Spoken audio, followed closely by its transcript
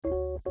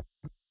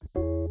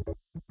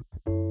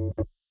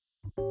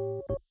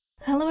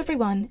Hello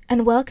everyone,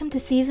 and welcome to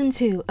Season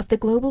 2 of the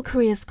Global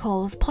Careers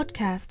Calls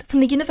podcast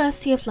from the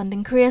University of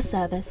London Career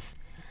Service.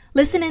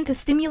 Listen in to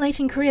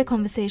stimulating career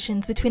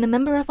conversations between a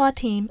member of our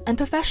team and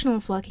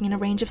professionals working in a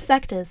range of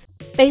sectors,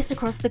 based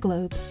across the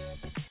globe.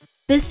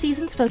 This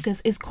season's focus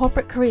is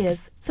corporate careers,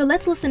 so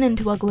let's listen in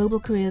to our Global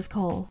Careers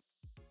Call.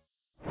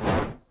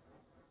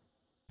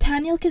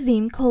 Tanya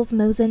Kazim calls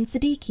Mohsen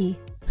Siddiqui,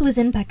 who is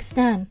in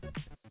Pakistan.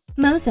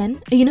 Mohsen,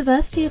 a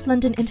University of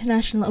London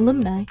International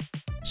alumni,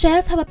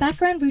 shares how a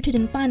background rooted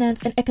in finance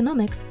and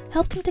economics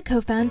helped him to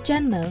co-found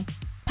GenMo,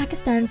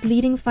 Pakistan's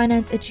leading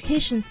finance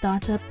education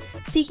startup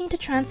seeking to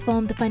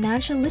transform the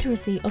financial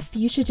literacy of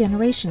future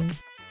generations,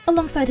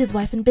 alongside his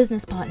wife and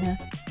business partner.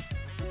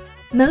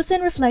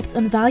 Mohsen reflects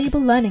on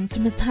valuable learnings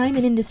from his time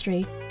in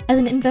industry as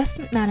an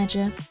investment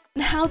manager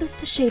and how this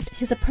has shaped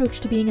his approach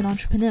to being an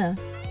entrepreneur.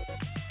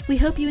 We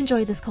hope you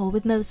enjoy this call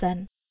with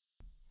Mohsen.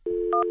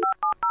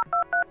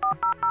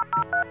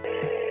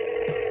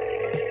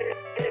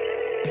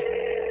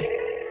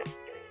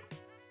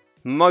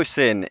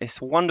 Mohsen, it's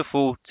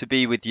wonderful to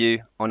be with you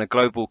on a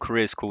Global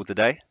Careers Call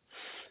today.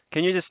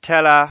 Can you just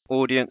tell our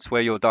audience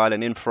where you're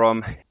dialing in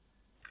from?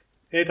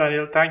 Hey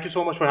Daniel, thank you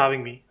so much for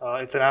having me.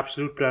 It's an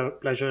absolute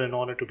pleasure and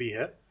honor to be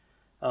here.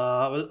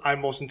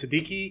 I'm Mohsen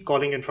Siddiqui,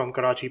 calling in from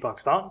Karachi,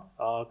 Pakistan,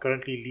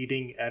 currently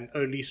leading an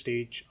early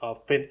stage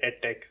fin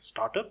edtech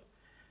startup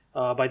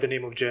by the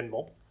name of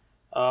GenMo,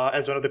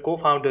 as one of the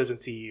co-founders and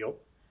CEO.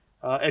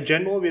 At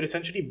GenMo, we're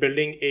essentially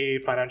building a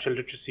financial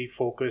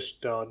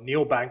literacy-focused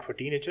neobank for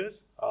teenagers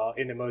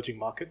in emerging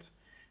markets,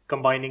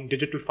 combining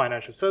digital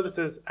financial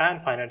services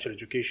and financial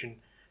education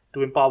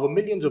to empower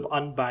millions of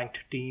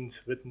unbanked teens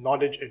with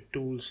knowledge and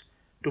tools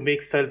to make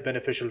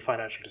self-beneficial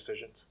financial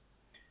decisions.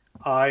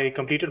 I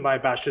completed my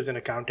bachelor's in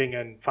accounting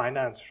and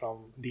finance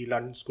from the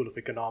London School of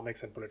Economics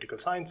and Political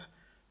Science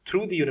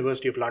through the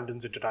University of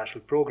London's international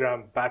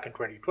program back in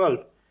 2012.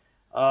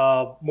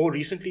 More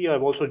recently,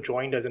 I've also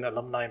joined as an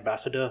alumni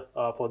ambassador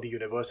for the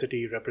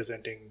university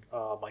representing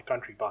my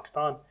country,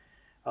 Pakistan.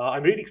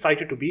 I'm really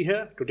excited to be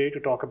here today to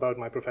talk about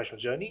my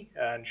professional journey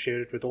and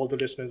share it with all the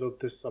listeners of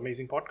this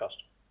amazing podcast.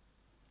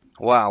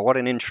 Wow, what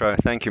an intro.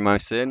 Thank you,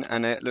 Mohsen.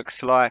 And it looks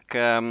like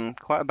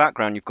quite a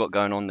background you've got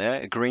going on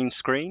there, a green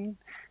screen,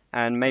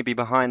 and maybe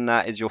behind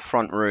that is your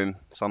front room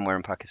somewhere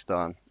in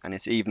Pakistan, and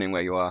it's evening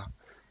where you are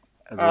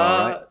as well,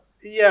 right?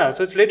 Yeah,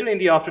 so it's later in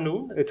the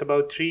afternoon. It's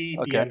about 3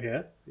 p.m.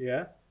 here.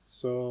 Yeah,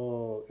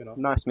 so,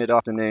 Nice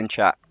mid-afternoon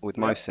chat with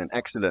Mohsen.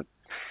 Excellent.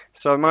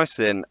 So,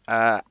 Mohsen,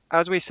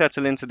 as we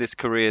settle into this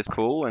careers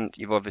call, and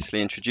you've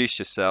obviously introduced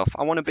yourself,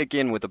 I want to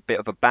begin with a bit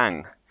of a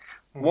bang.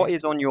 Mm-hmm. What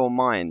is on your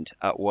mind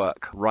at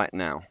work right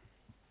now?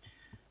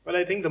 Well,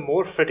 I think the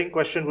more fitting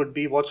question would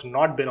be what's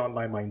not been on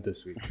my mind this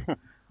week.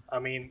 I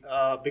mean,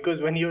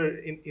 because when you're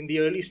in the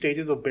early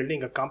stages of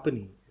building a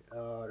company,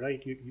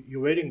 right,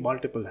 you're wearing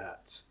multiple hats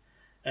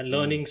and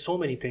learning so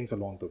many things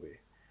along the way.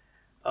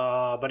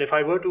 But if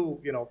I were to,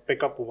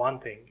 pick up one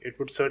thing, it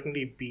would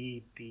certainly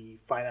be the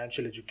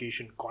financial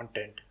education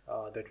content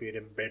that we're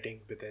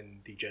embedding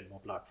within the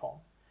GenMo platform.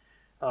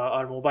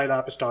 Our mobile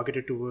app is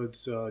targeted towards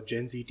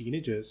Gen Z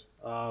teenagers,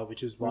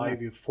 which is why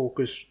we've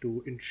focused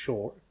to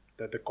ensure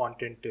that the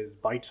content is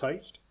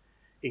bite-sized,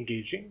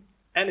 engaging,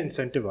 and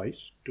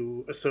incentivized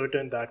to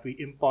ascertain that we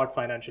impart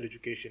financial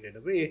education in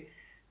a way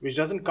which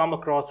doesn't come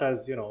across as,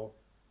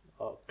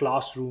 a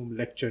classroom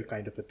lecture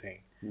kind of a thing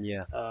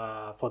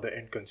for the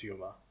end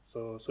consumer.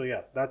 So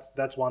yeah,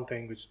 that's one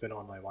thing which has been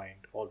on my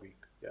mind all week.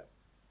 Yeah,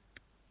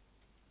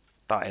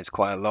 that is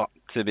quite a lot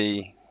to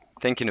be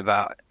thinking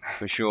about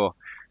for sure.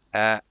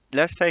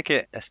 Let's take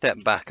it a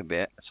step back a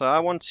bit. So I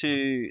want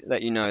to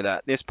let you know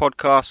that this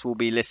podcast will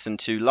be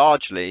listened to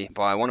largely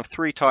by one of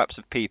three types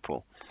of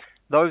people: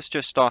 those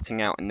just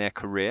starting out in their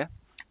career,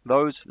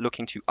 those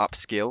looking to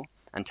upskill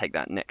and take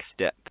that next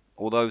step,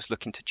 or those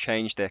looking to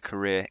change their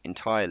career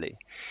entirely.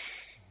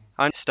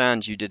 I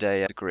understand you did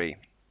a degree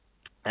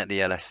at the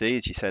LSE,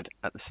 as you said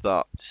at the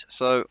start.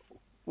 So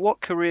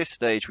what career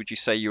stage would you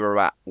say you were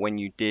at when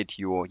you did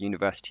your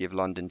University of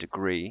London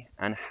degree,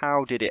 and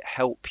how did it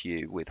help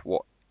you with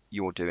what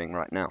you're doing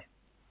right now?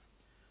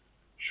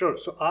 Sure.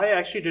 So I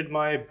actually did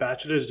my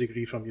bachelor's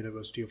degree from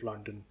University of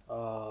London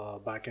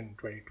back in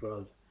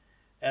 2012.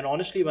 And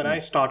honestly, when I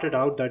started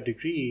out that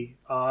degree,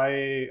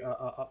 I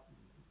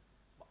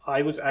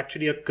was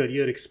actually a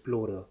career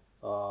explorer,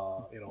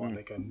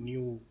 like a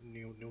new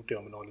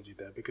terminology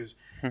there, because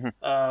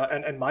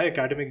and my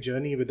academic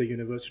journey with the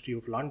University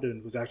of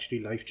London was actually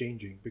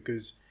life-changing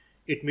because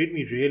it made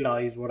me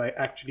realize what I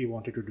actually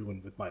wanted to do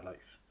with my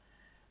life.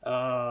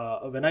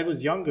 When I was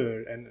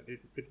younger, and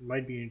it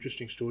might be an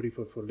interesting story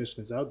for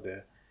listeners out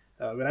there,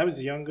 when I was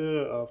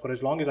younger, for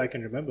as long as I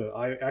can remember,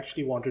 I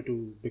actually wanted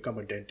to become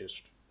a dentist,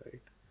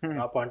 right?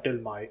 Up until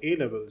my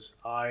A-levels,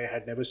 I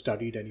had never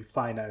studied any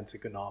finance,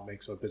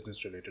 economics, or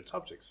business-related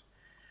subjects.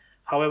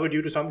 However,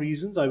 due to some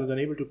reasons, I was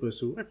unable to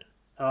pursue it.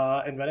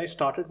 And when I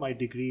started my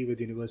degree with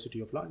the University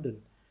of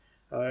London,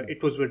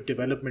 it was with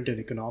development and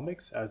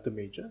economics as the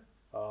major,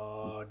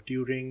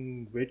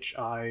 during which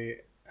I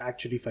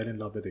actually fell in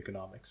love with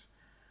economics.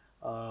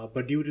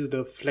 But due to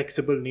the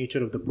flexible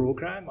nature of the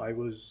program, I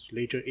was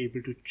later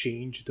able to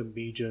change the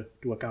major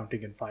to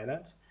accounting and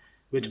finance,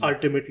 which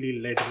ultimately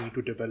led me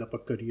to develop a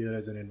career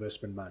as an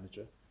investment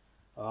manager.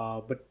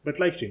 But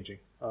life changing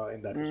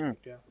in that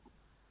respect, yeah.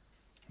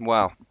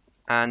 Wow.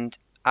 And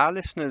our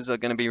listeners are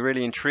going to be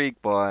really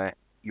intrigued by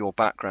your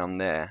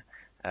background there.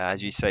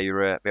 As you say,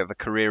 you're a bit of a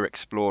career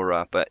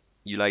explorer, but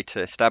you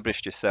later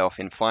established yourself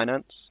in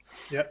finance,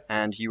 Yeah.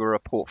 and you were a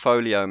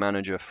portfolio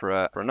manager for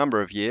a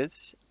number of years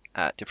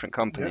at different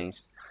companies.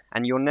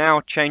 And you're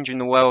now changing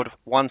the world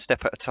one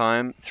step at a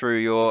time through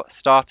your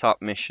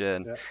startup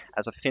mission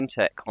as a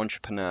fintech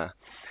entrepreneur.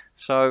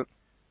 So,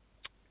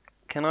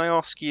 can I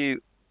ask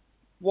you,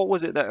 what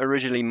was it that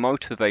originally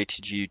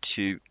motivated you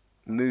to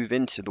move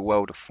into the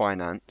world of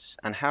finance,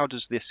 and how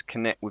does this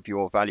connect with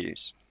your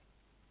values?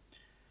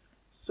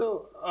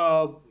 So,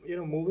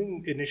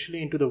 moving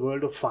initially into the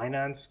world of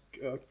finance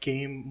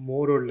came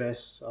more or less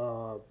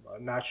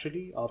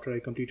naturally after I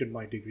completed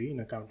my degree in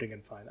accounting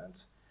and finance.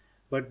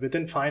 But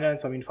within finance,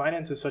 I mean,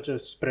 finance is such a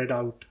spread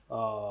out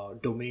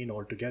domain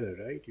altogether,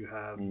 right? You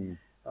have,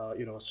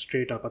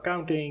 straight up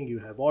accounting, you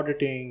have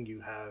auditing,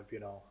 you have,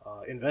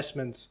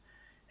 investments.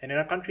 And in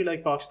a country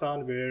like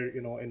Pakistan, where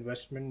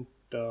investment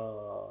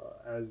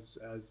as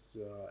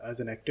as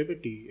an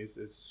activity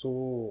is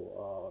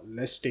so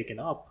less taken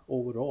up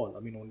overall. I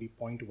mean, only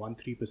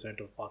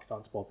 0.13% of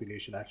Pakistan's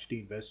population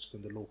actually invests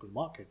in the local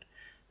market,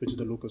 which is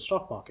the local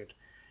stock market.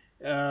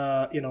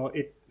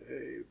 It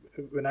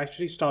when I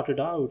actually started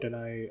out and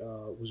I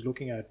was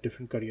looking at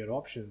different career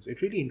options,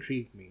 it really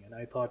intrigued me, and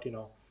I thought,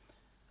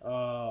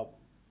 uh,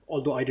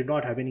 although I did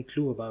not have any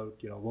clue about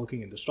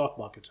working in the stock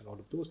markets and all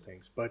of those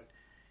things, but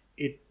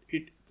it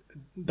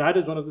that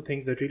is one of the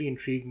things that really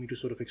intrigued me to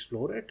sort of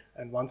explore it.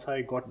 And once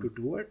I got to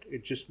do it,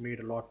 it just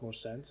made a lot more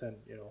sense, and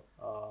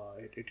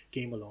it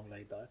came along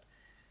like that.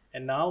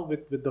 And now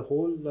with the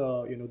whole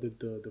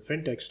the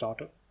fintech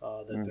startup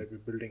that we're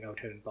building out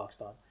here in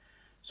Pakistan.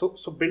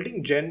 So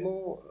building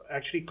GenMo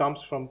actually comes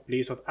from a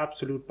place of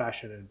absolute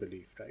passion and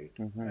belief, right?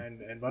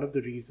 And one of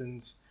the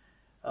reasons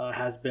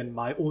has been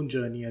my own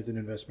journey as an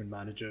investment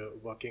manager,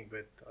 working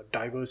with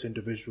diverse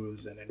individuals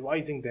and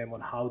advising them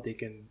on how they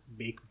can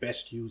make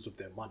best use of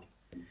their money.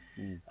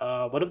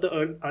 One of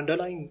the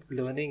underlying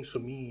learnings for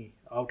me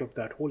out of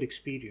that whole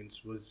experience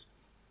was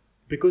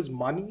because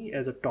money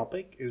as a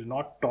topic is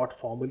not taught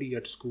formally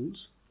at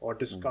schools or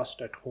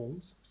discussed at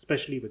homes,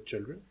 especially with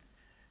children.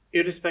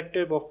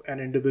 Irrespective of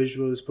an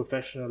individual's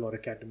professional or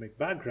academic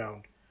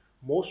background,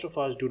 most of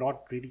us do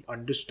not really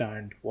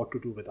understand what to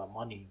do with our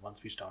money once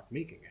we start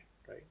making it,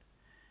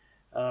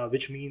 right?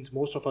 Which means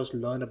most of us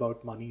learn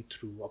about money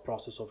through a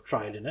process of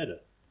trial and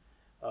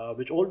error,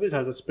 which always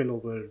has a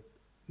spillover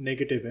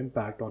negative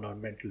impact on our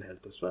mental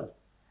health as well.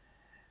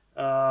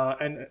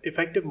 And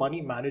effective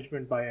money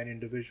management by an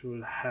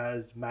individual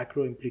has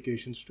macro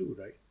implications too,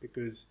 right?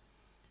 Because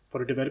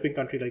for a developing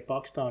country like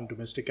Pakistan,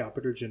 domestic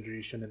capital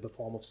generation in the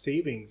form of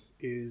savings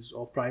is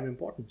of prime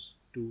importance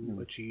to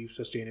achieve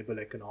sustainable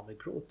economic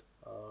growth,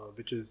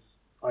 which is,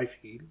 I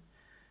feel,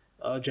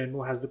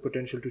 GenMo has the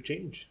potential to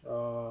change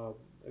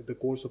the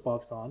course of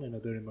Pakistan and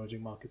other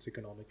emerging markets'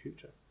 economic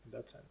future. In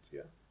that sense,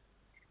 yeah.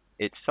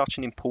 It's such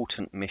an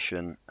important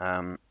mission.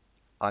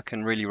 I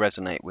can really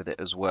resonate with it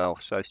as well.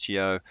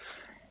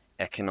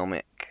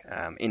 Socio-economic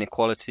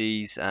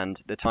inequalities and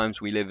the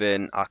times we live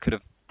in, I could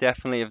have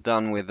definitely have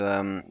done with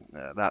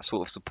that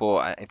sort of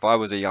support. If I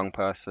was a young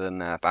person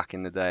back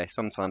in the day,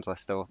 sometimes I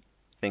still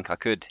think I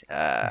could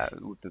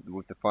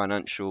with the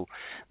financial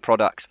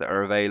products that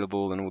are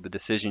available and all the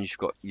decisions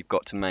you've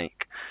got to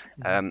make.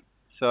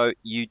 So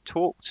you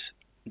talked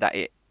that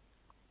it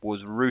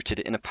was rooted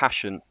in a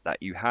passion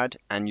that you had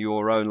and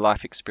your own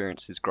life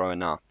experiences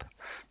growing up.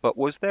 But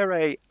was there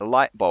a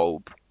light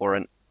bulb or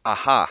an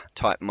aha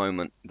type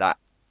moment that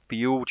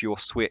fueled your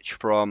switch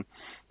from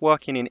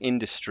working in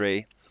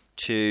industry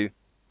to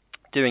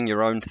doing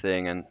your own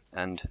thing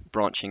and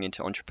branching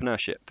into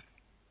entrepreneurship?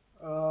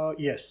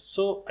 Yes.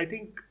 So I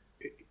think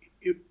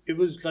it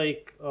was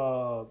like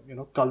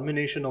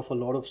culmination of a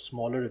lot of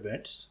smaller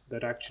events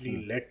that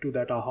actually led to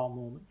that aha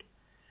moment.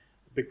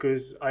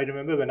 Because I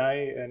remember when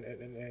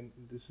and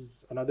this is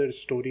another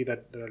story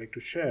that I like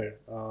to share.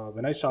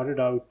 When I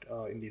started out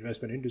in the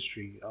investment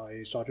industry,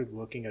 I started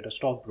working at a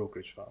stock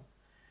brokerage firm.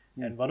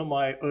 And one of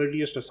my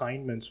earliest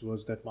assignments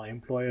was that my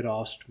employer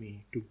asked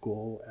me to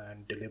go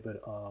and deliver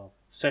a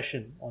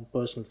session on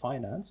personal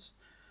finance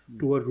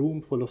to a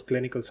room full of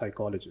clinical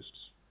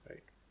psychologists,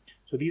 right?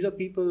 So these are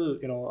people,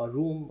 a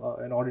room,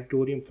 an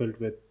auditorium filled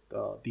with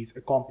these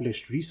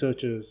accomplished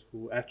researchers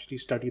who actually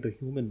study the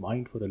human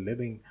mind for a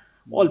living,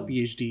 all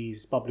PhDs,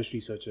 published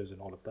researchers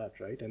and all of that,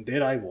 right? And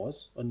there I was,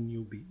 a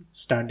newbie,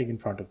 standing in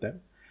front of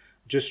them,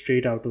 just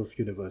straight out of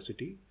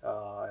university.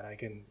 And I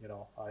can,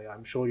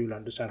 I'm sure you'll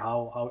understand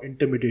how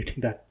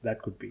intimidating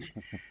that could be.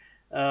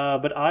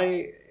 But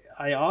I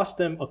asked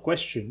them a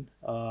question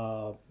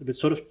which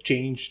sort of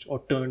changed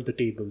or turned the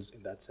tables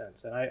in that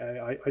sense. And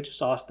I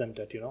just asked them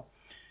that,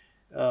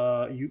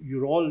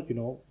 you're all,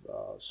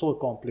 so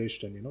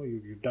accomplished and,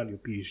 you've done your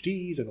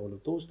PhDs and all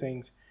of those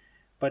things.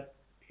 But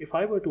if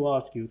I were to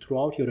ask you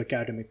throughout your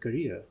academic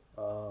career,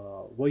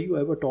 were you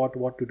ever taught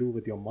what to do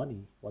with your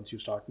money once you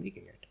start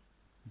making it?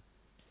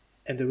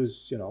 And there was,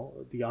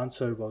 the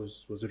answer was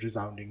a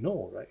resounding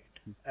no, right?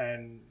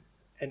 And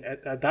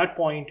at that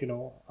point,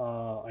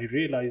 I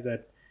realized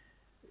that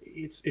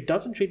it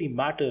doesn't really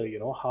matter,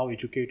 how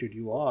educated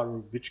you are or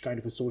which kind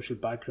of a social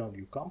background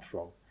you come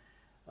from.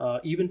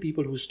 Even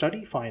people who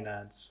study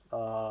finance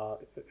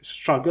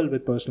struggle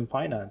with personal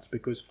finance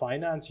because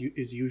finance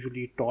is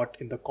usually taught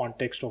in the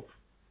context of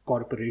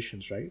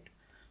corporations, right?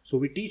 So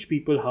we teach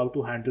people how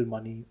to handle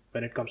money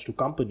when it comes to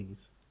companies,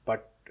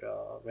 but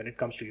when it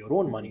comes to your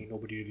own money,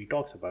 nobody really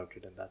talks about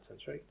it in that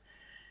sense, right?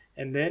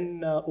 And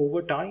then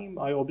over time,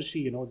 I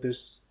obviously,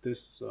 this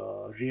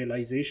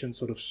realization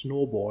sort of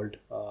snowballed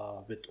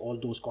with all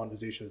those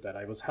conversations that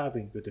I was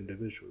having with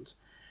individuals,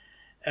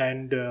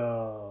 and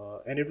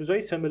it was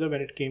very similar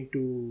when it came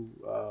to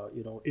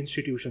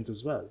institutions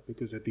as well,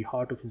 because at the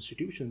heart of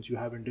institutions you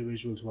have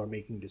individuals who are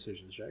making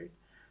decisions, right?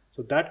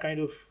 So that kind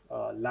of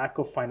lack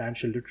of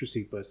financial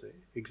literacy per se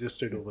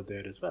existed over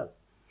there as well.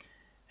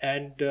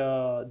 And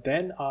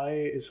then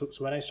so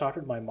when I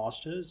started my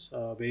master's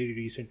very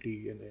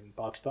recently in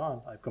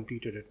Pakistan, I've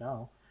completed it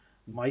now.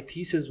 My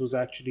thesis was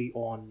actually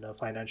on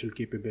financial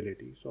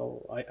capability.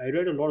 So I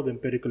read a lot of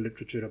empirical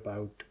literature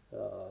about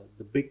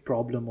the big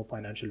problem of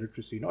financial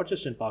literacy, not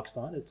just in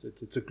Pakistan,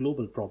 it's a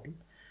global problem,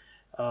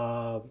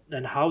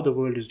 and how the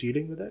world is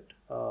dealing with it.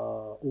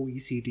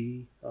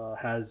 OECD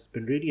has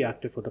been really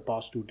active for the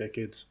past 2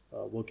 decades,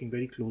 working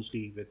very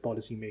closely with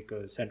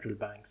policymakers, central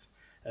banks,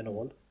 and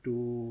all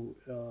to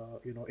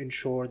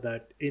ensure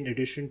that in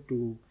addition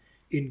to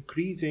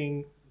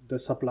increasing the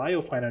supply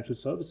of financial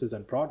services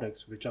and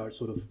products, which are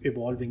sort of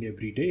evolving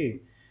every day,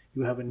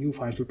 you have a new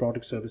financial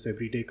product service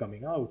every day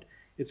coming out.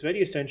 It's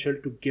very essential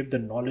to give the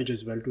knowledge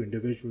as well to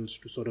individuals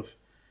to sort of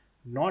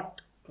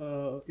not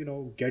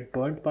get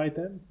burnt by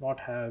them, not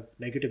have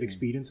negative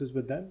experiences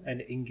with them,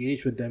 and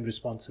engage with them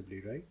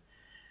responsibly, right?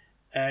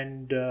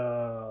 And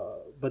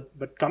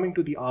but coming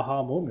to the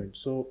aha moment,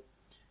 so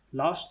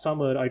last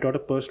summer I taught a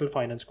personal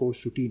finance course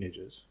to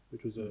teenagers,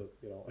 which was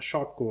a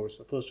short course,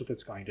 the first of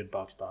its kind in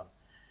Pakistan.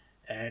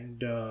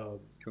 And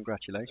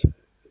Congratulations.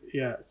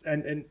 yeah,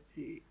 and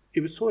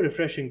it was so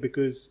refreshing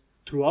because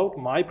throughout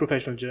my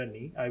professional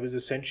journey, I was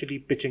essentially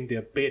pitching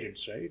their parents,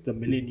 right, the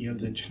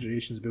millennials and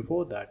generations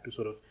before that, to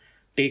sort of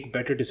take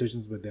better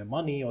decisions with their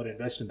money or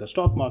invest in the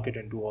stock market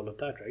and do all of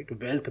that, right?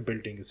 Wealth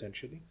building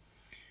essentially.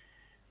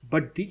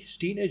 But these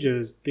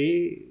teenagers,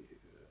 they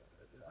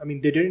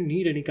didn't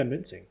need any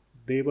convincing.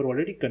 They were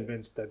already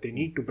convinced that they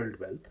need to build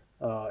wealth,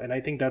 and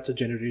I think that's a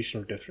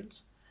generational difference.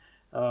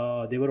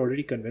 They were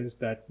already convinced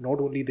that not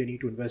only they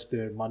need to invest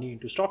their money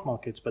into stock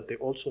markets, but they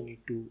also need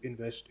to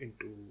invest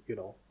into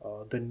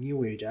the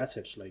new age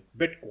assets like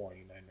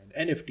Bitcoin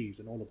and NFTs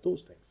and all of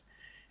those things.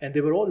 And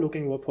they were all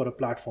looking for a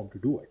platform to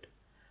do it,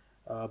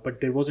 but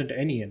there wasn't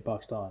any in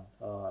Pakistan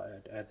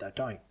at that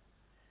time,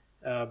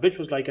 which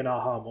was like an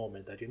aha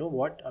moment that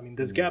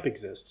this gap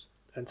exists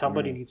and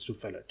somebody needs to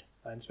fill it.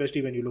 And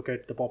especially when you look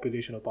at the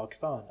population of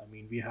Pakistan,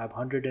 we have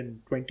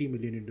 120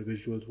 million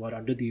individuals who are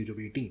under the age of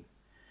 18.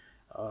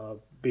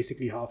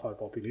 Basically half our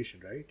population,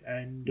 right?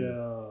 And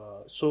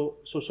so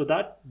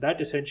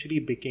that essentially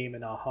became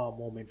an aha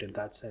moment in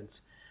that sense,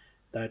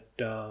 that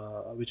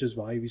which is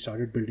why we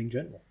started building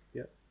GenMo.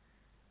 Yeah.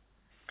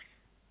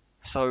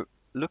 So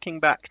looking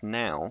back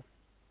now,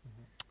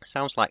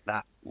 sounds like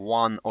that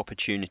one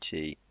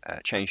opportunity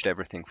changed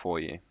everything for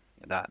you.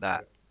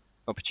 That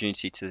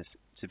opportunity to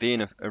be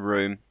in a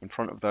room in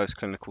front of those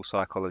clinical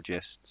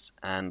psychologists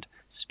and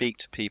speak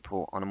to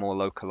people on a more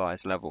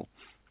localized level.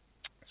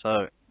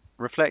 So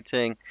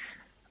reflecting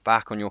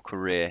back on your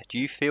career, do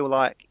you feel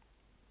like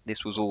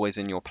this was always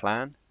in your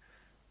plan?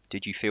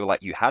 Did you feel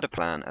like you had a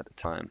plan at the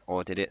time,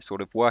 or did it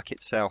sort of work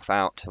itself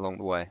out along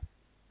the way?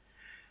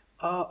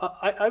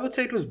 I would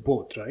say it was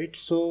both, right?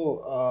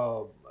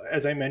 So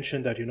as I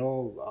mentioned that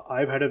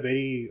I've had a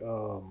very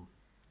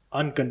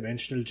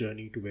unconventional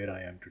journey to where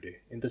I am today,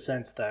 in the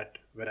sense that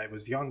when I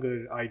was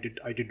younger, I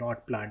did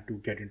not plan to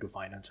get into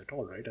finance at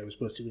all, right? I was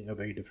pursuing a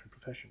very different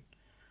profession.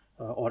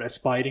 Or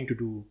aspiring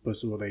to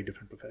pursue a very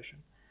different profession.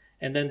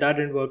 And then that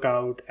didn't work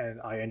out, and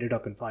I ended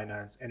up in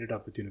finance, ended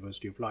up with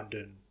University of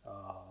London,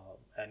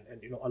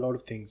 and a lot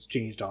of things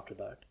changed after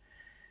that.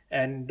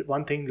 And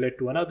one thing led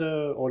to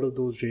another, all of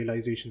those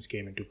realizations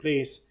came into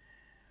place.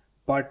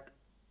 But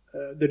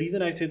the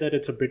reason I say that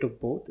it's a bit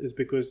of both is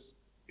because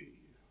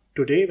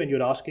today when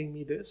you're asking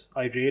me this,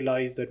 I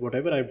realize that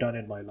whatever I've done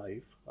in my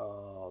life,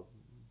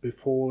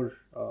 before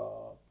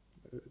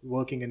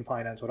working in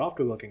finance or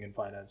after working in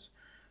finance,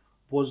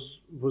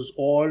 was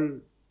all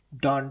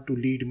done to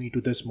lead me to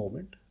this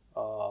moment.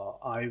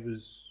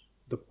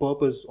 The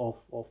purpose of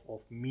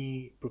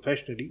me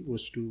professionally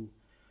was to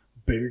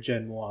build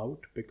GenMo out,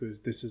 because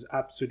this is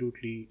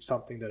absolutely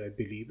something that I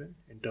believe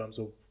in terms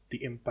of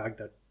the impact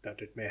that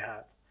it may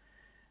have.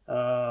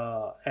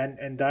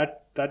 And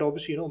that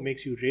obviously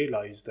makes you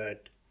realize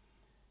that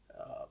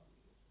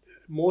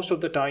most of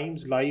the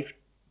times life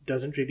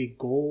doesn't really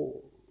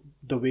go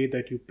the way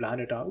that you plan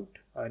it out.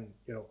 And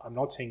I'm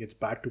not saying it's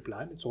bad to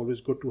plan. It's always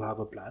good to have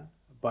a plan,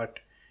 but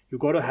you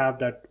got to have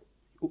that.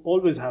 You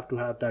always have to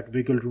have that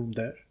wiggle room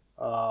there,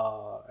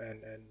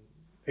 and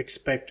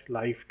expect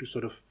life to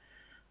sort of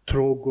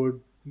throw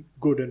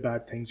good and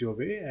bad things your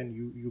way, and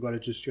you got to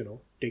just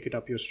take it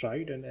up your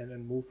stride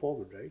and move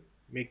forward, right?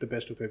 Make the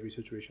best of every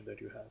situation that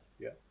you have.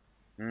 Yeah.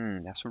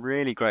 That's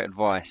really great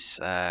advice,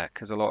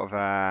 because a lot of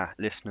our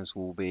listeners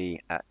will be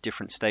at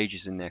different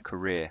stages in their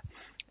career.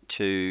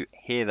 To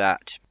hear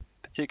that,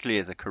 particularly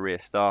as a career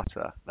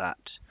starter, that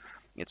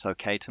it's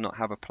okay to not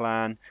have a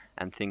plan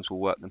and things will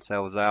work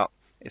themselves out,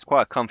 it's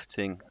quite a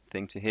comforting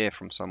thing to hear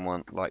from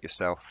someone like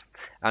yourself.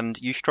 And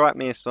you strike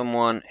me as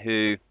someone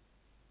who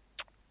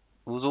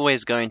was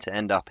always going to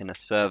end up in a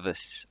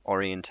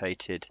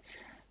service-orientated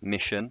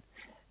mission.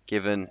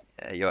 Given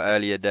your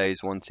earlier days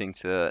wanting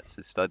to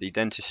study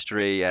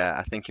dentistry,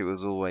 I think it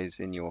was always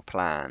in your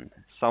plan.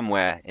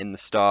 Somewhere in the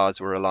stars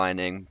were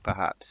aligning.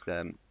 Perhaps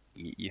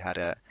you had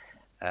a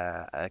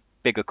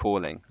bigger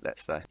calling,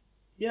 let's say.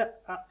 Yeah,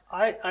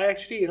 I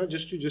actually,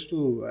 just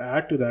to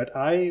add to that,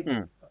 I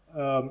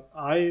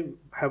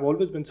have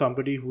always been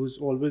somebody who's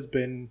always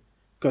been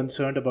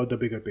concerned about the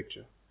bigger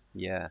picture.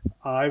 Yeah.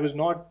 I was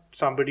not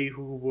somebody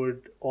who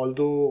would,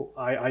 although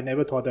I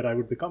never thought that I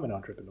would become an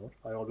entrepreneur.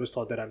 I always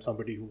thought that I'm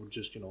somebody who would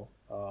just,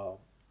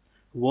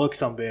 work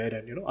somewhere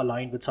and,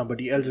 align with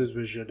somebody else's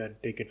vision and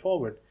take it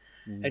forward.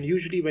 And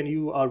usually when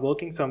you are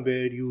working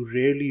somewhere, you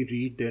rarely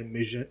read their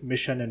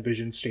mission and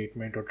vision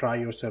statement or try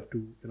yourself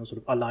to, sort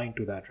of align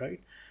to that, right?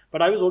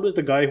 But I was always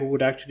the guy who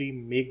would actually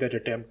make that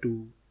attempt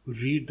to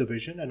read the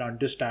vision and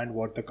understand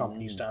what the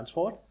company stands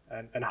for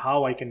and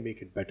how I can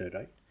make it better,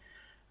 right?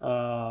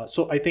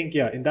 So I think,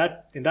 yeah, in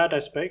that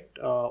aspect,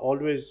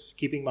 always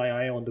keeping my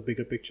eye on the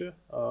bigger picture.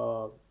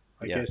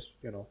 I guess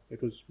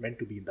it was meant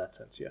to be in that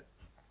sense. Yeah.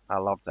 I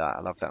love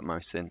that,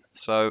 Mohsen.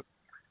 So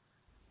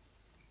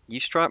you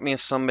strike me as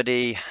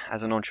somebody,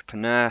 as an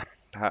entrepreneur,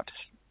 perhaps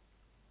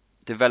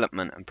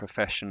development and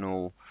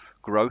professional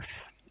growth,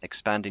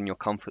 expanding your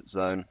comfort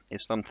zone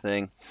is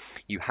something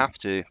you have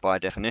to, by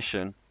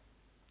definition,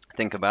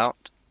 think about.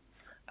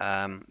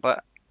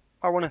 But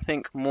I want to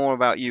think more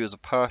about you as a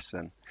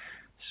person.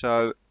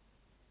 So,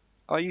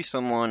 are you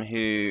someone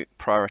who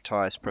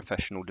prioritizes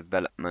professional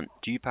development?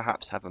 Do you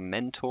perhaps have a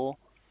mentor?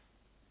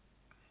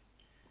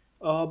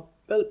 Well,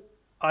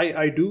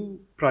 I do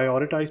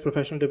prioritize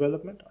professional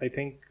development. I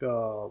think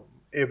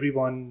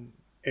everyone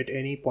at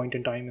any point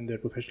in time in their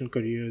professional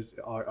careers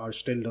are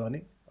still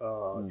learning,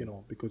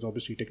 because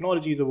obviously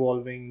technology is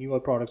evolving, newer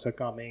products are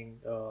coming,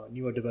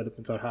 newer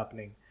developments are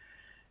happening.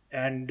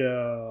 And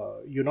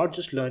you're not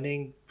just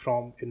learning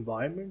from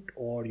environment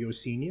or your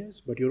seniors,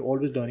 but you're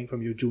always learning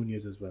from your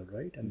juniors as well,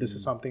 right? And this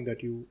is something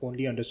that you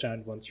only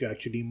understand once you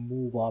actually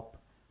move up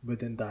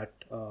within that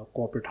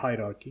corporate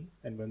hierarchy,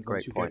 and once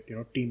you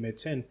get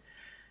teammates in,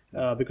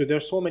 because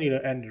there's so many.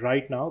 And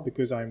right now,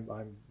 because I'm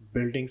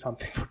building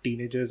something for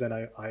teenagers, and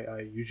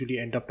I usually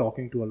end up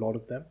talking to a lot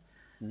of them.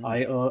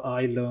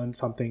 I learn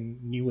something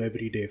new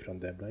every day from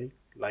them, right?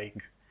 Like,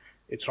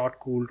 it's not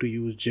cool to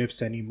use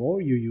GIFs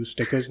anymore. You use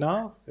stickers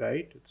now,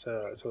 right? It's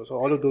so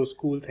all of those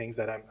cool things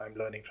that I'm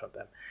learning from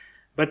them.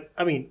 But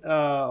I mean,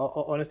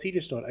 on a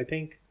serious note, I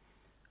think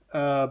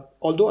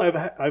although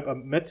I've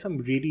met some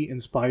really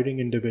inspiring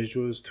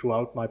individuals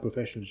throughout my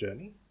professional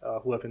journey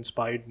who have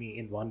inspired me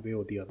in one way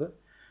or the other,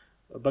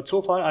 but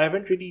so far I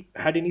haven't really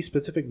had any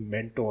specific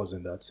mentors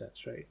in that sense,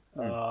 right?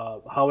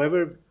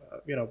 However,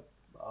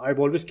 I've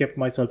always kept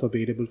myself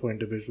available for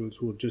individuals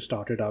who have just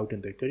started out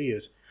in their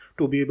careers,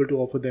 to be able to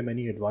offer them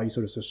any advice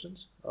or assistance.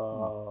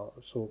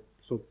 So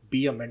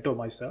be a mentor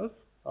myself,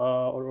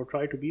 or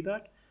try to be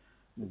that.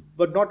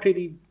 But not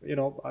really,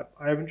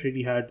 I haven't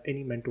really had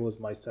any mentors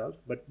myself,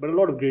 but a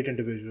lot of great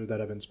individuals that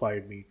have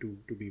inspired me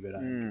to be where I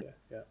am today.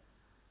 Yeah.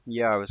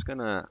 Yeah, I was going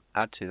to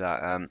add to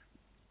that.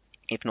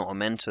 If not a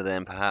mentor,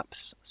 then perhaps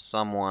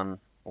someone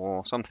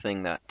or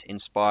something that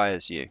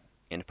inspires you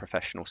in a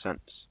professional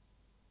sense.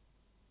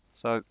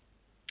 So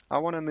I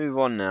want to move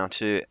on now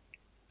to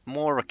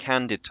more a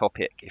candid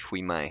topic, if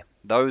we may.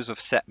 Those of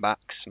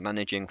setbacks,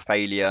 managing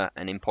failure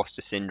and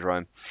imposter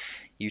syndrome.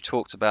 You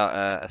talked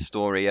about a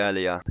story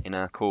earlier in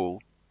our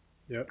call.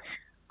 Yeah.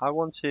 I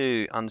want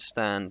to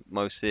understand,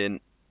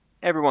 Mohsen,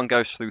 everyone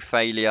goes through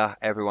failure,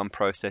 everyone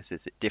processes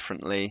it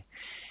differently.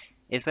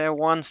 Is there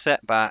one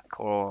setback,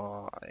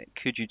 or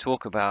could you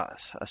talk about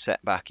a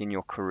setback in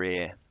your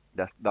career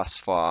thus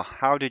far?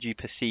 How did you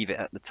perceive it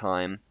at the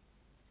time?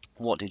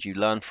 What did you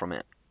learn from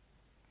it?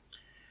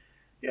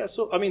 Yeah,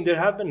 so I mean,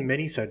 there have been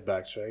many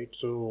setbacks, right?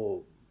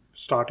 So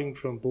starting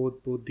from both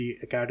the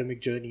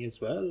academic journey as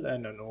well,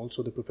 and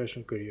also the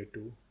professional career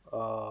too.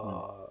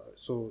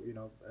 So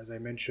as I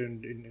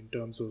mentioned, in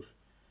terms of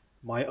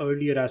my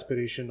earlier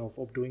aspiration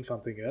of doing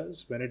something else,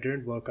 when it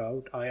didn't work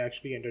out, I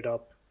actually ended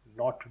up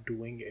not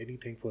doing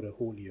anything for a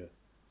whole year.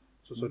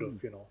 So sort of,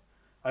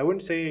 I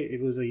wouldn't say it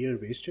was a year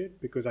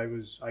wasted, because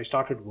I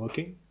started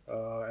working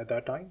at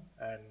that time,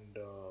 and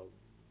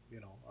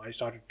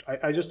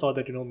I just thought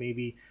that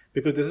maybe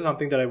because this is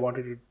something that I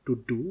wanted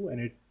to do,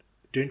 and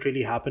didn't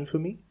really happen for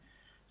me.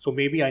 So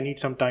maybe I need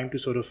some time to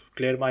sort of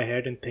clear my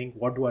head and think,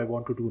 what do I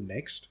want to do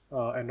next,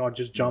 and not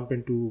just jump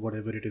into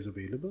whatever it is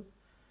available.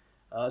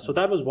 So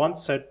that was one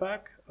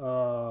setback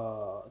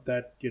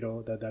that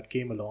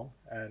came along,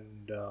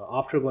 and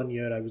after 1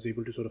 year, I was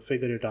able to sort of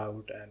figure it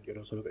out and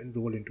sort of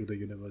enroll into the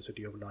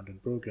University of London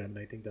program. And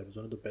I think that was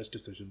one of the best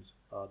decisions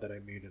that I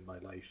made in my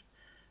life,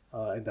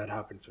 and that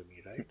happened for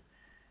me, right?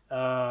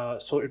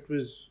 So it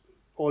was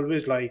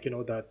always like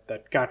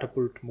that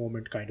catapult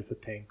moment kind of a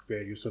thing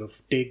where you sort of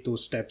take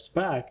those steps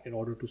back in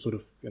order to sort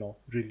of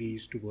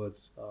release towards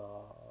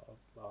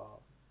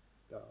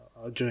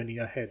a journey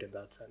ahead in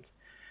that sense.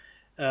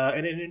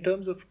 And in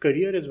terms of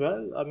career as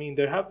well, I mean,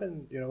 there have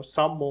been,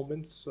 some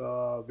moments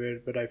where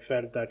I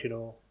felt that,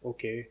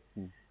 okay,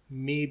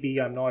 maybe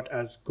I'm not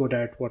as good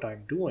at what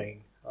I'm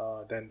doing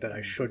than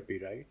I should be,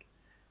 right?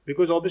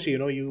 Because obviously,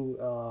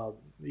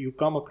 you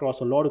come across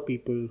a lot of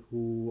people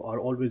who are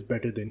always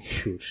better than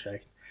you,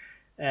 right?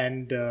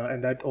 And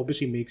that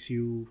obviously makes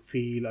you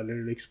feel a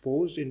little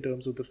exposed in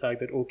terms of the fact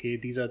that, okay,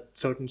 these are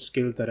certain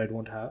skills that I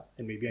don't have,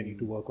 and maybe I need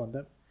to work on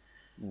them.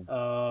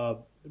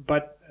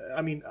 But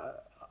I mean,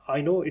 I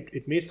know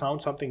it may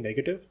sound something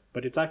negative,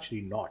 but it's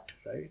actually not,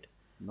 right?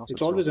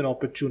 It's always an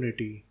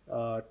opportunity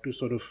to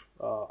sort of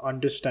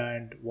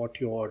understand what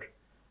your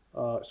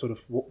sort of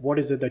what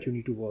is it that you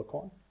need to work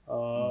on,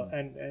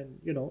 and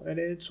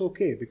it's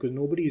okay because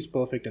nobody is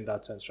perfect in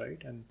that sense,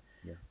 right? And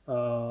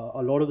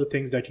a lot of the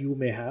things that you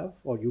may have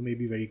or you may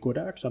be very good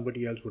at,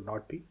 somebody else would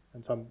not be,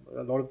 and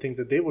a lot of things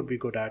that they would be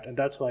good at, and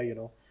that's why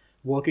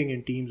working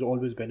in teams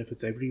always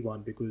benefits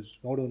everyone, because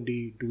not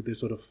only do they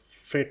sort of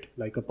fit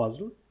like a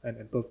puzzle and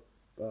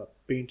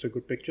paints a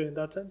good picture in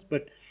that sense,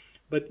 but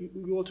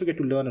you also get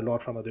to learn a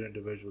lot from other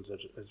individuals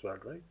as well,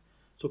 right?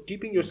 So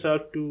keeping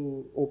yourself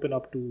to open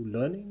up to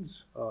learnings,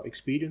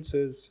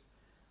 experiences,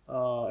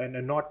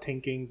 and not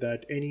thinking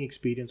that any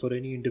experience or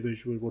any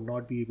individual would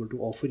not be able to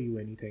offer you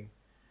anything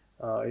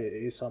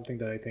is something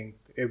that I think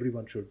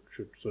everyone should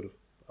sort of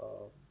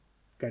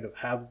kind of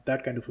have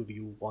that kind of a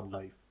view on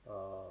life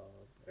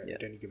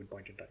at any given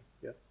point in time.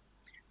 Yeah.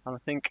 And I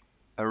think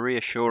a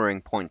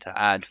reassuring point to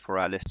add for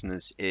our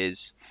listeners is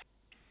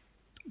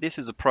this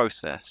is a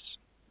process,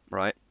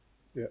 right?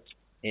 Yeah.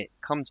 It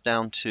comes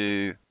down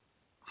to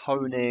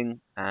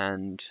honing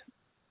and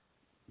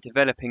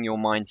developing your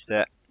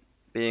mindset,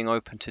 being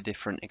open to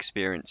different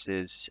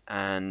experiences,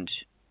 and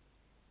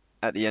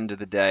at the end of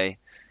the day,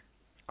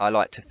 I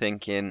like to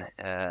think in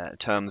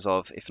terms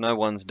of if no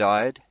one's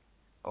died,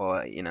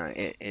 or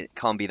it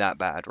can't be that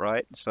bad,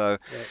 right? So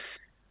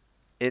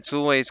it's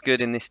always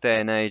good in this day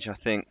and age. I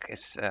think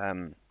it's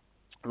a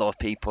lot of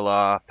people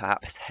are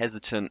perhaps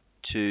hesitant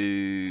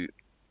to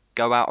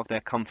go out of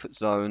their comfort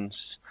zones,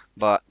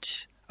 but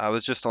I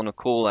was just on a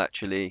call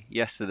actually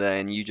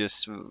yesterday, and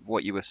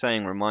what you were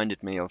saying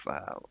reminded me of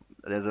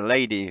there's a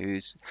lady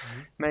who's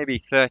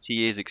maybe 30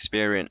 years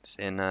experience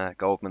in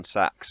Goldman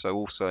Sachs, so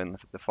also in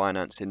the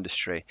finance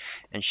industry,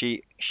 and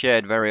she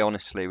shared very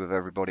honestly with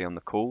everybody on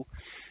the call,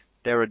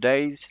 there are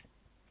days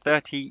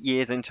 30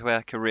 years into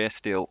her career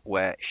still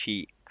where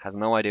she has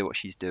no idea what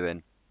she's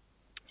doing.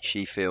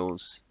 She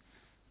feels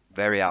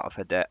very out of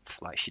her depth,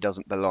 like she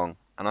doesn't belong.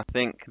 And I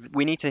think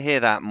we need to hear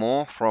that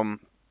more from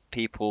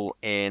people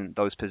in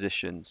those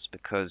positions,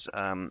 because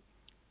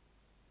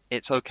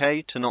it's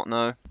okay to not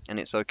know, and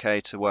it's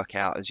okay to work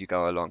out as you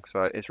go along.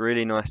 So it's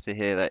really nice to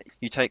hear that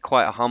you take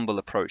quite a humble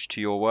approach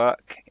to your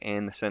work,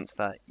 in the sense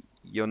that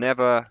you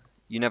never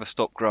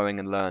stop growing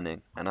and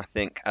learning. And I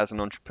think as an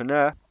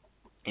entrepreneur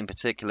in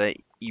particular,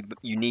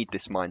 you need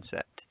this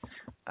mindset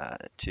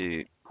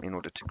in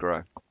order to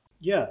grow.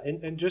 Yeah,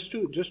 and just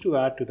to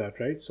add to that,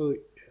 right? So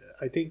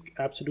I think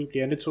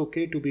absolutely, and it's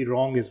okay to be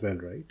wrong as well,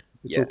 right?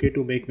 It's okay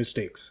to make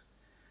mistakes.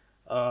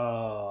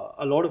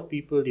 A lot of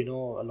people,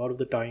 a lot of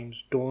the times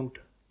don't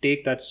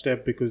take that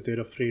step because they're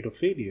afraid of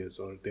failures,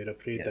 or they're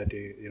afraid that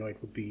it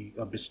would be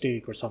a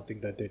mistake or something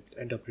that they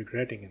end up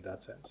regretting in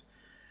that sense.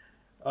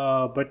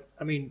 But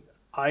I mean,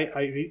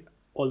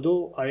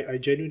 although I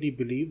genuinely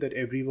believe that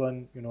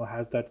everyone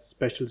has that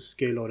special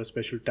skill or a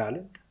special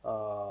talent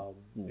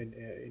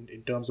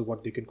in terms of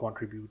what they can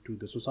contribute to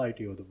the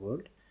society or the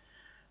world.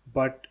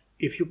 But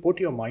if you put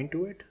your mind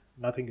to it,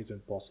 nothing is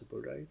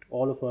impossible, right?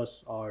 All of us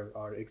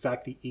are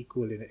exactly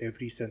equal in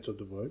every sense of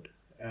the word.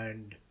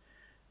 And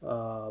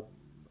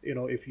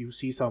if you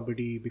see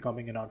somebody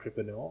becoming an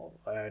entrepreneur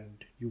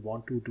and you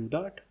want to do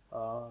that,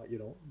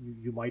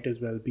 you might as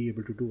well be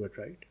able to do it,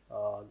 right?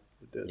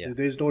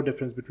 There's no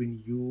difference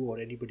between you or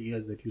anybody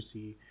else that you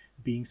see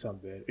being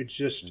somewhere. It's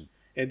just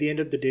at the end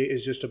of the day,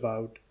 it's just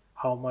about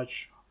how much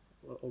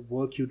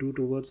work you do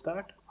towards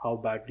that, how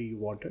badly you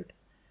want it,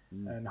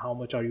 and how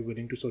much are you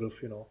willing to sort of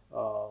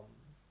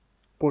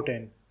put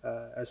in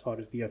as far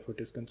as the effort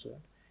is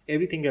concerned.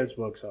 Everything else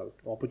works out.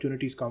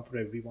 Opportunities come for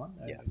everyone,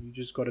 and you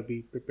just got to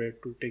be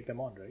prepared to take them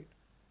on, right?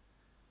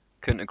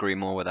 Couldn't agree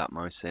more with that,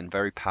 Mohsen.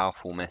 Very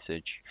powerful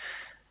message.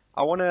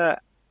 I want to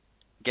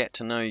get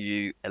to know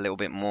you a little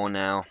bit more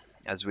now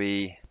as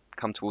we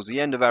come towards the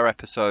end of our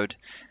episode.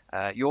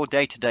 Your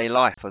day-to-day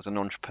life as an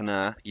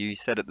entrepreneur, you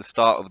said at the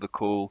start of the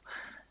call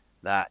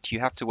that you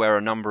have to wear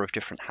a number of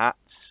different hats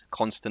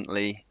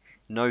constantly.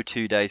 No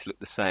 2 days look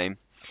the same.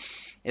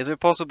 Is it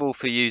possible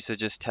for you to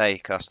just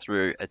take us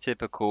through a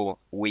typical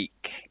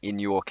week in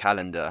your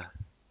calendar?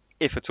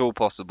 If at all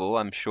possible.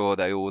 I'm sure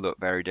they all look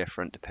very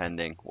different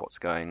depending what's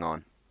going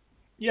on.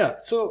 Yeah,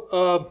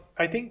 so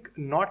I think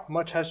not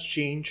much has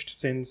changed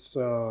since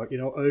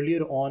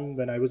earlier on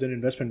when I was an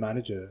investment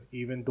manager.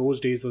 Even those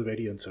days were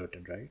very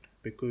uncertain, right?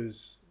 Because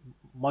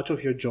much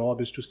of your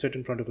job is to sit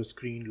in front of a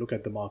screen, look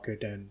at the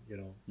market, and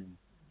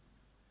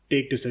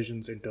take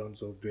decisions in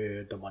terms of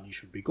where the money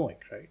should be going,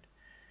 right?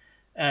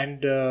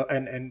 And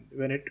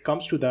when it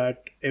comes to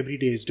that, every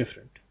day is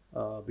different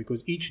because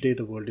each day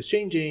the world is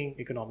changing,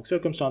 economic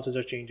circumstances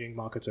are changing,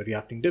 markets are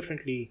reacting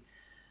differently.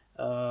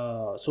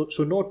 So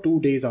no 2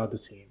 days are the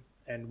same.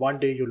 And one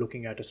day you're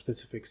looking at a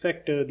specific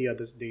sector, the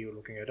other day you're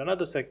looking at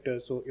another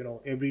sector. So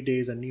every day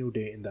is a new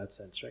day in that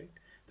sense, right?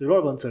 There's a lot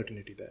of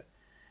uncertainty there.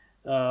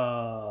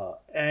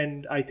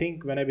 And I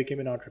think when I became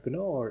an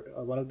entrepreneur,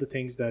 one of the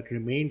things that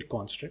remained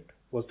constant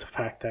was the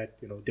fact that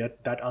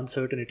that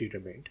uncertainty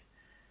remained.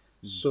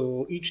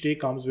 So each day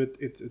comes with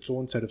its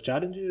own set of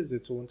challenges,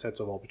 its own sets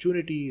of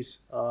opportunities,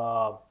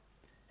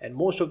 and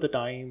most of the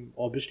time,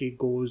 obviously, it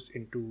goes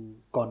into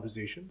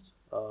conversations.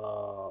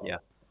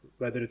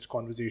 Whether it's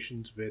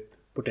conversations with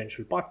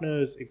potential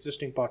partners,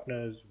 existing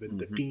partners, with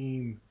the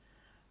team,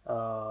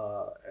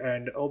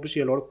 and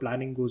obviously a lot of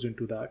planning goes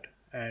into that.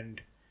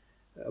 And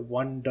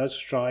one does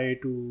try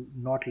to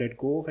not let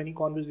go of any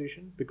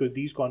conversation because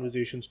these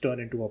conversations turn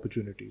into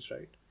opportunities,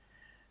 right?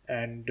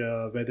 And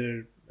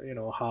whether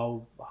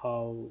how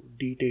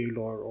detailed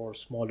or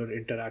smaller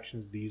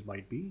interactions these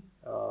might be,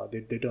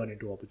 they turn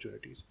into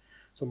opportunities.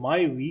 So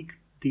my week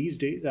these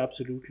days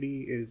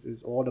absolutely is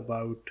all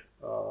about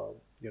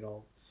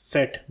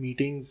set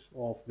meetings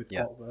with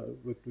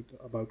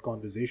about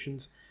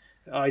conversations.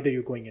 Either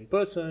you're going in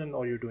person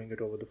or you're doing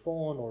it over the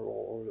phone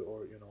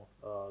or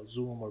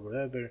Zoom or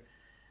whatever.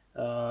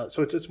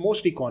 So it's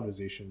mostly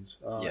conversations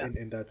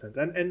in that sense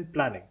and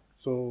planning.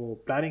 So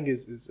planning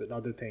is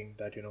another thing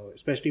that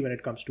especially when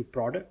it comes to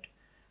product,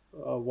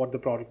 what the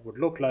product would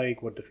look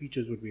like, what the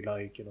features would be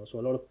like. So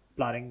a lot of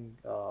planning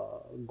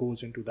goes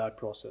into that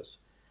process.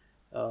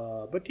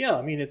 But yeah,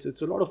 I mean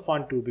it's a lot of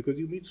fun too because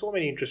you meet so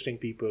many interesting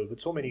people with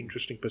so many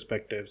interesting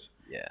perspectives.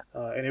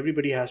 And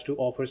everybody has to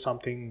offer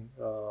something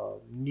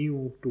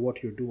new to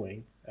what you're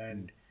doing,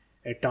 and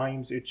at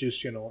times it's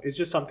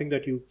just something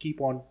that you keep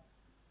on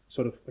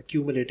sort of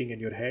accumulating in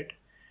your head,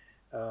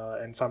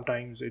 and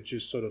sometimes it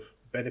just sort of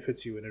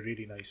benefits you in a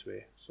really nice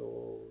way.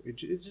 So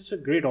it's just a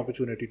great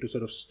opportunity to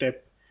sort of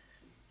step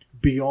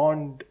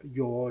beyond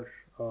your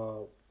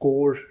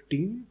core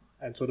team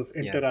and sort of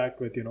interact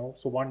with,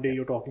 so one day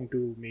you're talking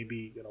to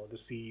maybe, the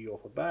CEO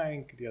of a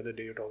bank, the other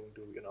day you're talking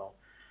to,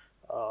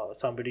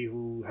 somebody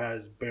who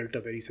has built a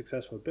very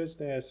successful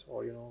business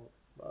or,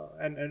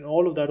 and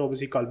all of that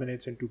obviously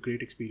culminates into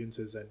great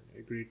experiences and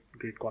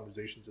great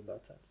conversations in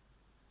that sense.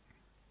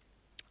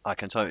 I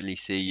can totally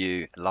see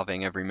you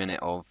loving every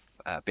minute of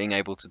being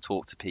able to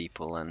talk to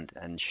people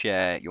and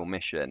share your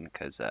mission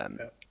because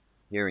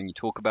hearing you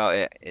talk about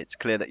it, it's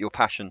clear that your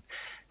passion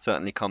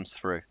certainly comes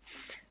through.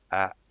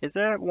 Is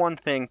there one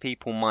thing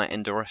people might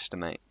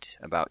underestimate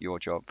about your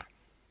job?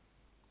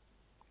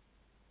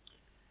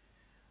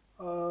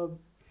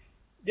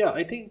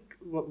 I think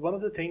one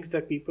of the things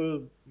that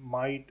people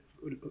might,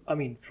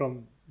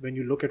 from when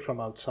you look at from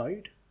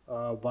outside,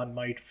 one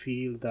might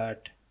feel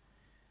that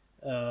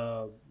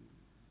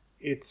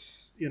it's,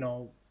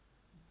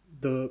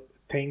 the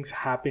things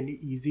happen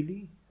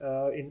easily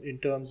in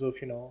terms of,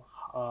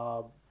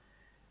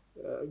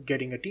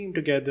 getting a team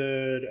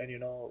together and,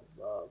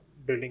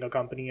 building a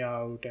company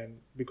out. And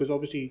because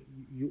obviously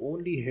you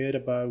only hear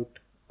about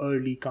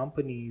early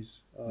companies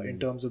in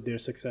terms of their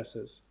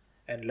successes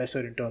and lesser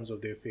in terms of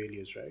their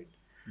failures, right?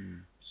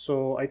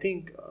 So I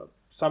think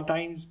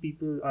sometimes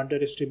people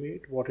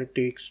underestimate what it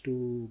takes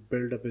to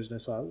build a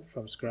business out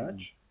from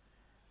scratch.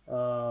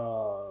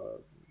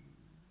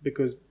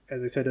 Because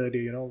as I said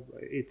earlier,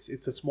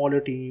 it's a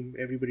smaller team,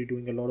 everybody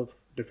doing a lot of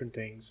different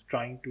things,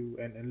 trying to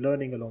and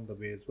learning along the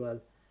way as well.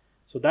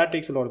 So that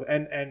takes a lot of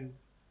and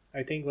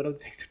I think one of the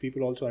things that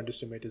people also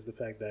underestimate is the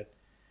fact that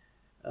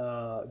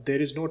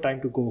there is no time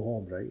to go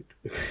home, right?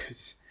 Because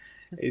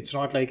it's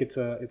not like it's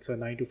a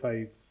 9 to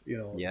 5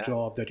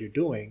 job that you're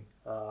doing.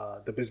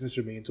 The business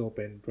remains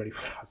open 24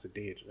 hours a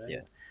day,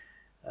 right?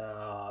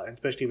 And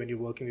especially when you're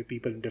working with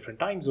people in different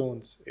time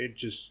zones, it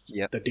just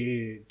the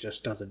day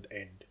just doesn't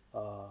end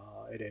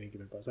at any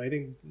given point. So I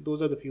think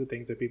those are the few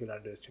things that people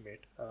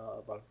underestimate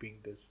about being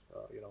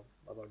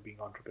about being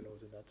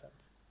entrepreneurs in that sense.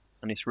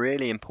 And it's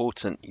really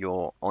important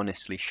you're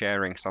honestly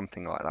sharing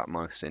something like that,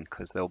 Mohsen,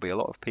 because there'll be a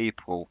lot of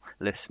people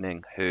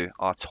listening who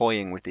are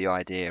toying with the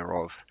idea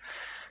of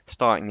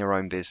starting their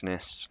own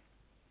business,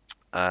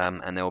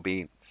 and there'll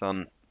be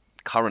some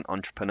current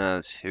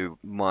entrepreneurs who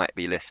might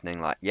be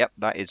listening, like, yep,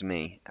 that is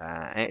me.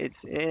 It's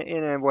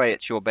in a way,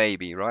 it's your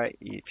baby, right?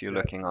 If you're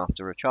looking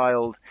after a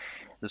child,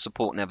 the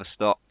support never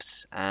stops,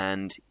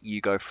 and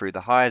you go through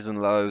the highs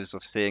and lows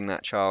of seeing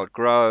that child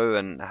grow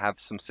and have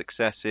some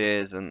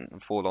successes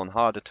and fall on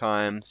harder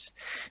times.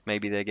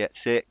 Maybe they get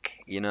sick,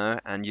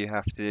 and you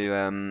have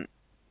to.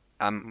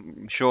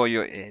 I'm sure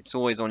it's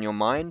always on your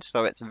mind,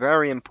 so it's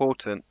very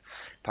important,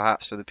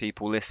 perhaps for the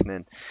people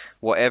listening,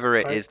 whatever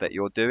it is that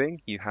you're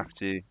doing, you have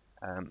to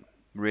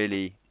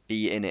really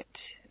be in it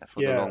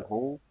for the long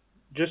haul.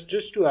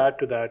 Just to add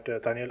to that,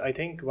 Daniel, I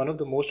think one of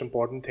the most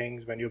important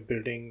things when you're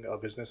building a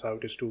business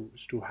out is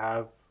to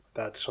have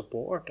that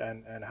support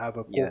and have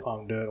a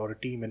co-founder or a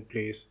team in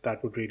place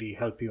that would really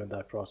help you in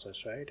that process,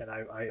 right? And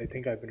I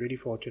think I've been really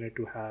fortunate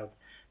to have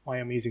my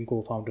amazing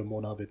co-founder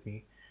Mona with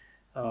me.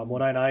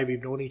 Mona and I,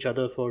 we've known each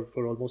other for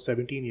almost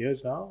 17 years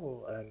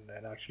now, and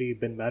actually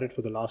been married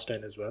for the last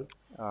 10 as well.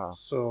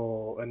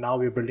 So, and now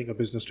we're building a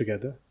business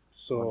together.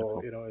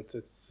 So,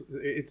 wonderful.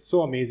 It's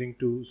so amazing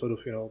to sort of,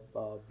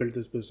 build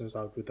this business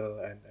out with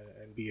her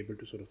and be able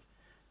to sort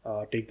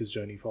of take this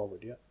journey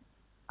forward. Yeah.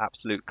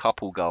 Absolute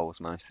couple goals,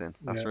 Mohsen.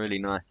 That's really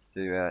nice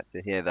to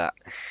hear that.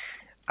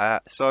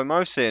 So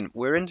Mohsen,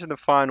 we're into the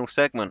final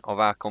segment of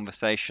our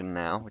conversation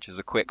now, which is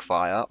a quick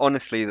fire.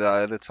 Honestly,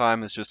 though, the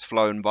time has just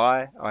flown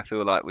by. I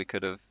feel like we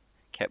could have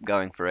kept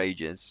going for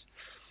ages.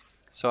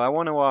 So I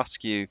want to ask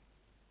you,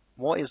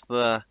 what is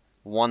the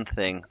one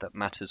thing that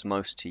matters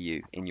most to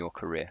you in your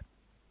career?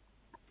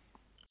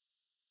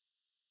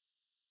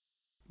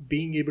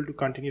 Being able to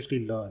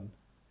continuously learn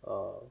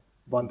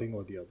one thing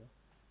or the other.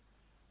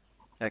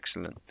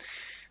 Excellent.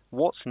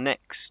 What's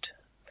next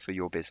for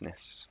your business?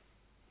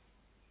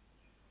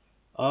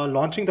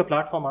 Launching the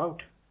platform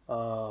out,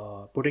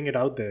 putting it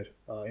out there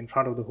in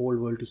front of the whole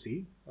world to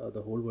see,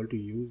 the whole world to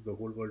use, the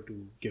whole world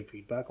to give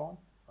feedback on.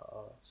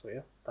 So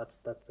yeah, that's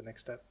the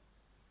next step.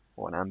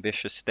 What an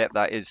ambitious step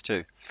that is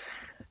too.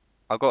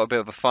 I've got a bit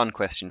of a fun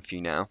question for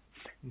you now.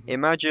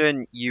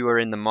 Imagine you were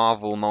in the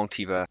Marvel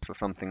multiverse or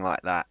something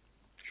like that.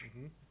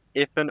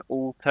 If an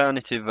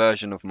alternative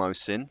version of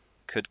Mohsen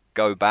could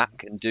go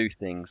back and do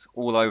things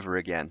all over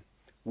again,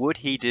 would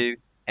he do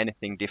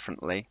anything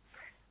differently?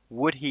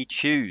 Would he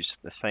choose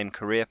the same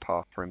career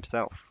path for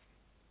himself?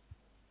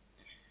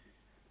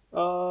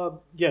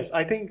 Yes,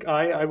 I think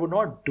I would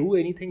not do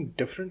anything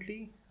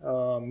differently.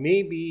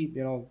 Maybe,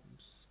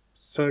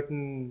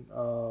 certain,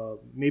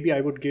 maybe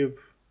I would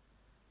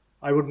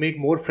make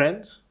more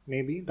friends.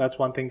 Maybe that's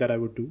one thing that I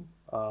would do.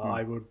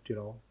 I would,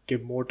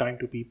 give more time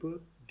to people,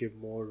 give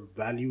more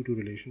value to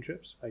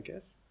relationships, I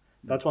guess.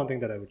 That's one thing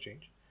that I would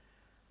change.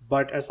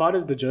 But as far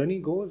as the journey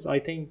goes, I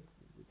think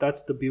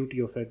that's the beauty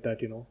of it,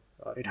 that,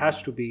 it has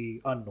to be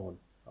unknown.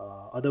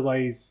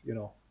 Otherwise,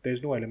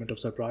 there's no element of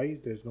surprise.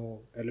 There's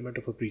no element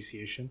of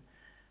appreciation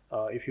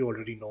if you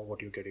already know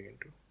what you're getting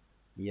into.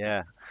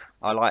 Yeah,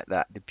 I like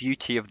that. The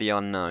beauty of the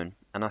unknown.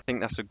 And I think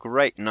that's a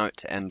great note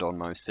to end on,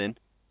 Mohsen.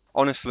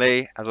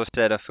 Honestly, as I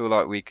said, I feel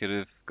like we could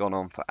have gone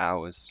on for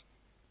hours.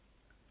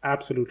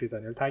 Absolutely,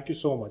 Daniel. Thank you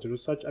so much. It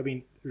was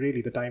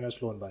really, the time has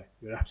flown by.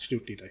 You're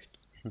absolutely right.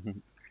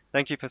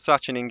 Thank you for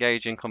such an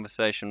engaging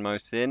conversation,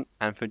 Mohsen,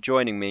 and for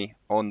joining me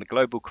on the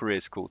Global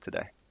Careers Call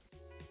today.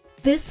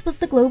 This was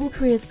the Global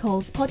Careers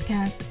Calls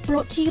podcast,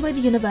 brought to you by the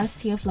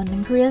University of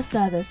London Careers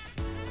Service.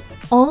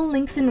 All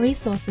links and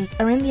resources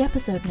are in the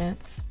episode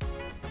notes.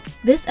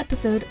 This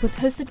episode was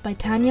hosted by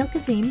Tanya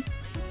Kazim,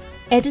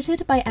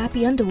 edited by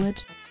Appy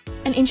Underwood,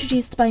 and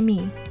introduced by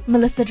me,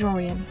 Melissa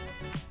Drorian.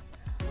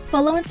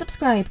 Follow and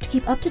subscribe to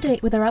keep up to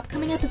date with our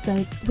upcoming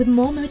episodes with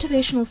more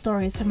motivational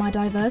stories from our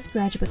diverse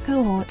graduate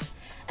cohort,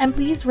 and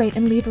please rate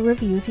and leave a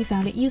review if you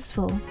found it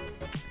useful.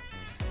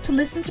 To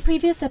listen to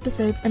previous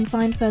episodes and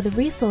find further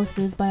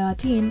resources by our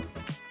team,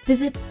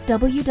 visit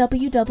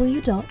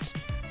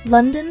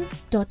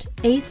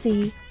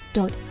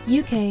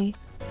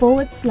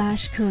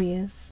www.london.ac.uk/careers.